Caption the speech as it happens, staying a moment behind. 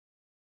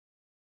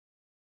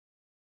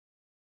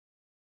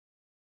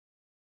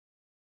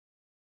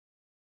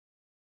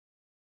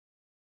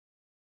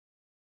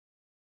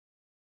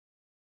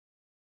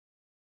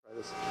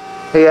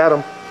Hey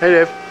Adam. Hey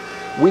Dave.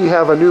 We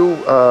have a new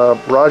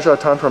Raja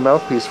Tantra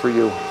mouthpiece for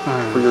you,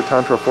 for your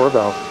Tantra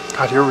 4-valve.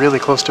 God, you're really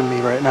close to me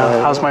right now.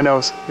 How's my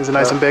nose? Is it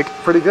nice and big?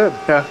 Pretty good.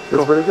 Yeah, cool.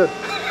 It's pretty good.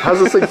 How's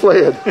this thing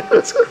played?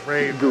 It's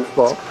great.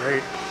 Goofball. It's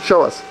great.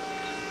 Show us.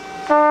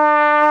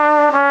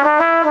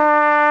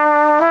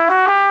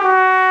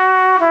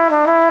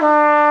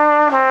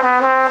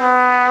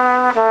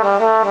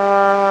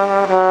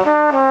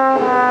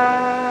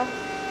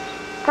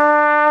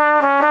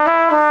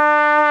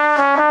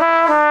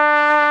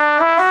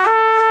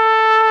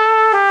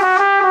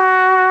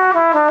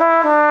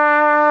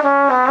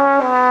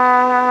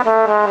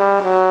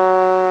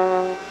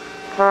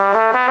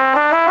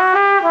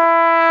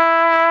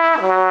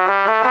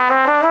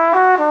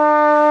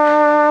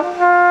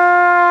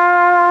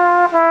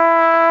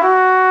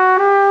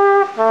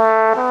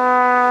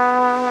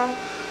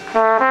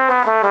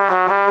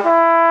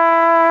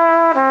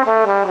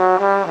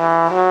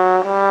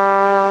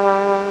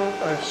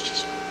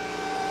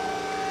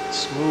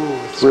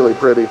 Smooth. Really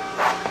pretty.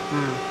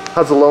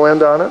 How's the low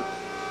end on it?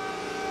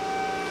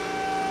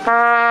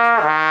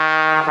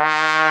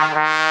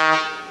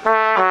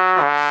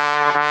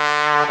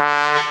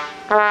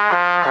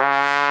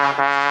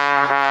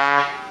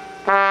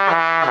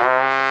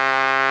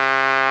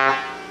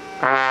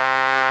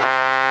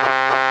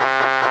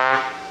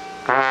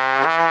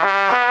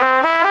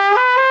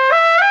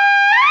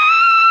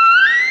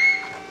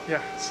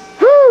 Yeah,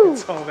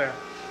 it's all there.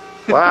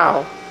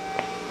 Wow.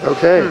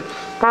 Okay.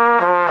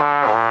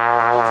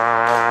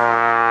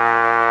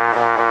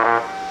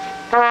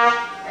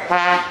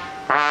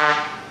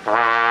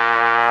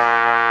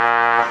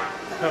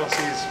 Pedal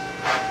C's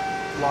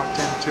locked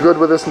in too. Good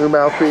with this new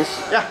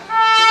mouthpiece? Yeah.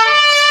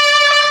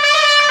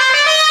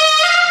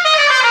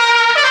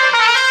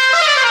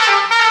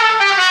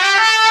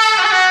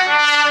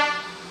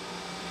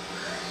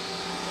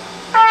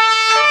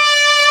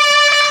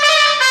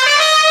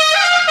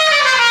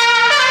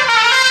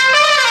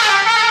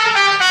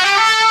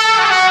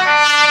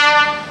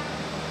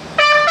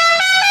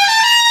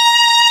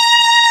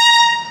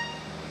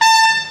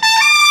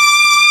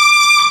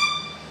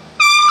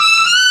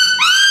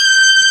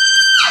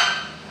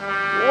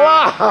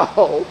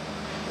 Wow!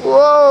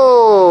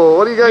 Whoa!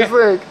 What do you guys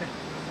think?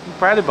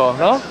 Incredible,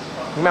 no?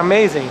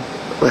 Amazing.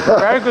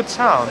 Very good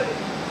sound,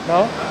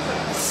 no?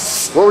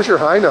 What was your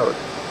high note?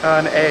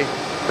 An A.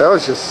 That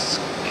was just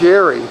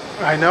scary.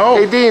 I know.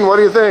 Hey Dean, what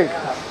do you think?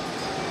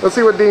 Let's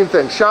see what Dean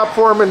thinks. Shop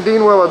foreman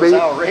Dean Willoughby.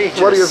 That's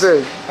outrageous. What do you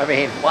think? I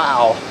mean,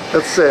 wow.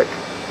 That's sick.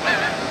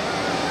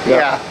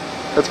 Yeah.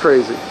 That's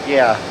crazy.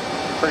 Yeah.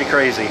 Pretty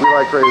crazy. We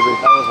like crazy.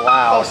 That was Oh,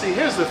 loud. see,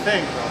 here's the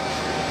thing,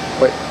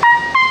 though. Wait.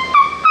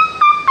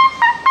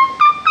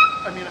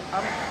 I mean,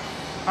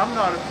 I'm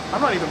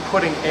not even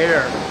putting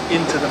air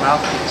into the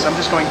mouthpiece. I'm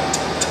just going.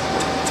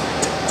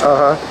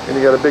 And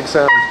you got a big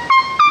sound.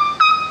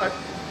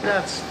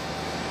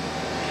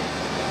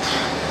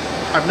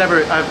 I've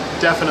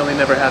definitely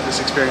never had this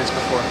experience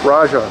before.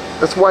 Raja.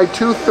 That's why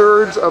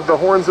 2/3 of the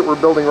horns that we're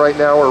building right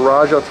now are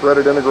Raja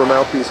threaded integral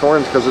mouthpiece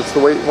horns, because it's the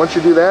way, once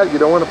you do that, you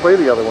don't want to play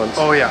the other ones.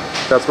 Oh yeah.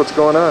 That's what's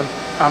going on.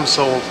 I'm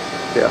sold.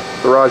 Yeah,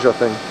 the Raja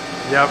thing.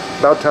 Yep.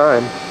 About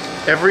time.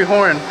 Every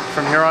horn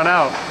from here on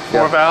out.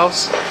 4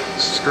 valves,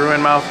 screw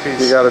in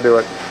mouthpiece. You got to do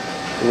it.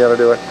 You got to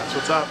do it. That's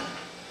what's up.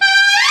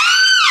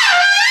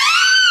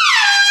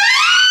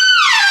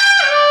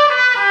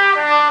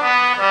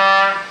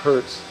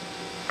 Hurts.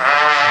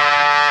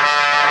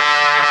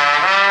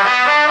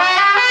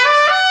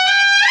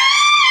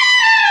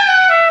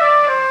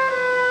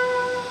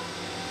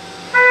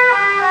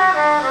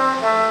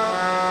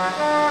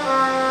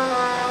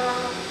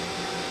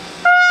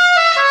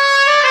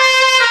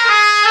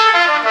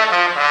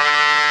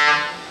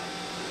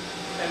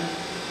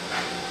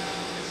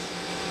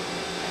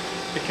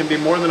 It can be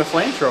more than a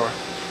flamethrower.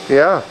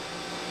 Yeah.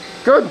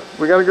 Good.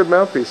 We got a good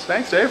mouthpiece.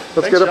 Thanks, Dave.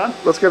 Let's Thanks, get John. it.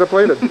 Let's get it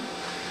plated.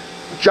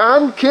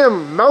 John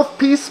Kim,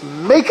 mouthpiece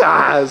maker,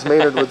 as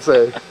Maynard would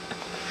say.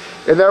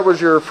 And that was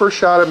your first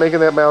shot at making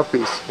that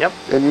mouthpiece. Yep.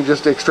 And you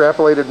just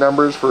extrapolated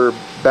numbers for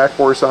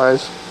backbore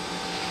size.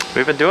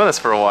 We've been doing this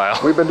for a while.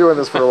 We've been doing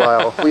this for a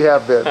while. We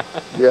have been.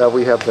 Yeah,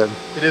 we have been.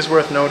 It is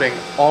worth noting,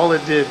 all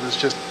it did was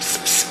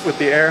just with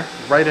the air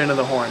right into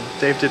the horn.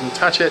 Dave didn't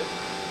touch it,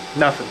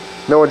 nothing.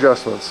 No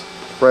adjustments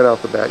right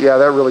off the bat. Yeah,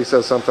 that really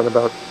says something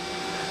about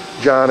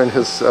John and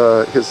his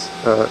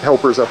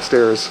helpers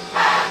upstairs.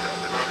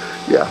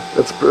 Yeah,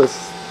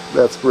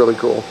 that's really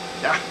cool.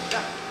 Yeah.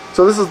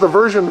 So this is the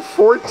version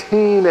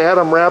 14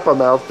 Adam Rapa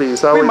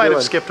mouthpiece. How We are we might doing?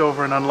 have skipped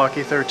over an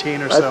unlucky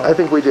 13 or so. I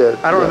think we did.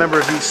 I don't remember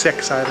a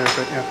V6 either,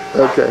 but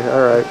yeah. Okay,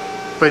 all right.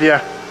 But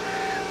yeah,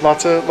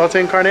 lots of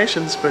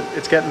incarnations, but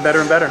it's getting better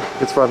and better.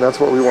 It's fun. That's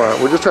what we want.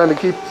 We're just trying to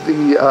keep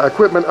the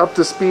equipment up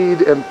to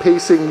speed and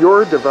pacing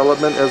your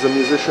development as a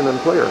musician and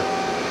player.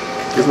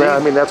 Isn't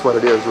that, I mean, that's what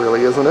it is,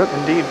 really, isn't it?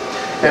 Indeed.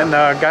 And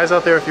guys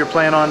out there, if you're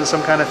playing on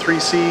some kind of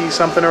 3C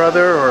something or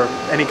other, or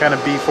any kind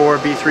of B4,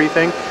 B3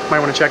 thing, might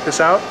want to check this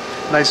out.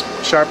 Nice,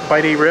 sharp,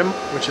 bitey rim,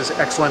 which is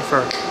excellent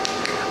for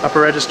upper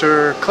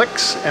register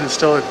clicks, and it's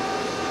still a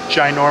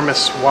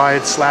ginormous,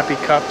 wide, slappy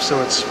cup,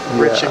 so it's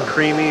rich and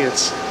creamy.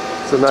 It's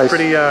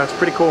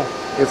pretty cool.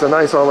 It's a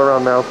nice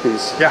all-around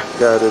mouthpiece. Yeah.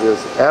 Yeah, it is.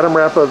 Adam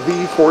Rapa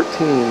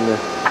V14.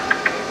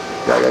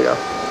 Yeah.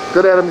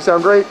 Good, Adam. You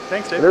sound great.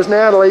 Thanks, Dave. And there's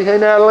Natalie. Hey,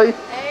 Natalie.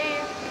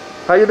 Hey,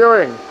 How you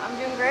doing? I'm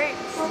doing great.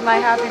 This is my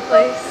happy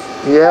place.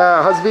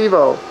 Yeah. How's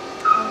Vivo?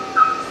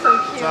 So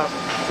cute. What's up?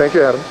 Thank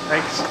you, Adam.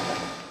 Thanks.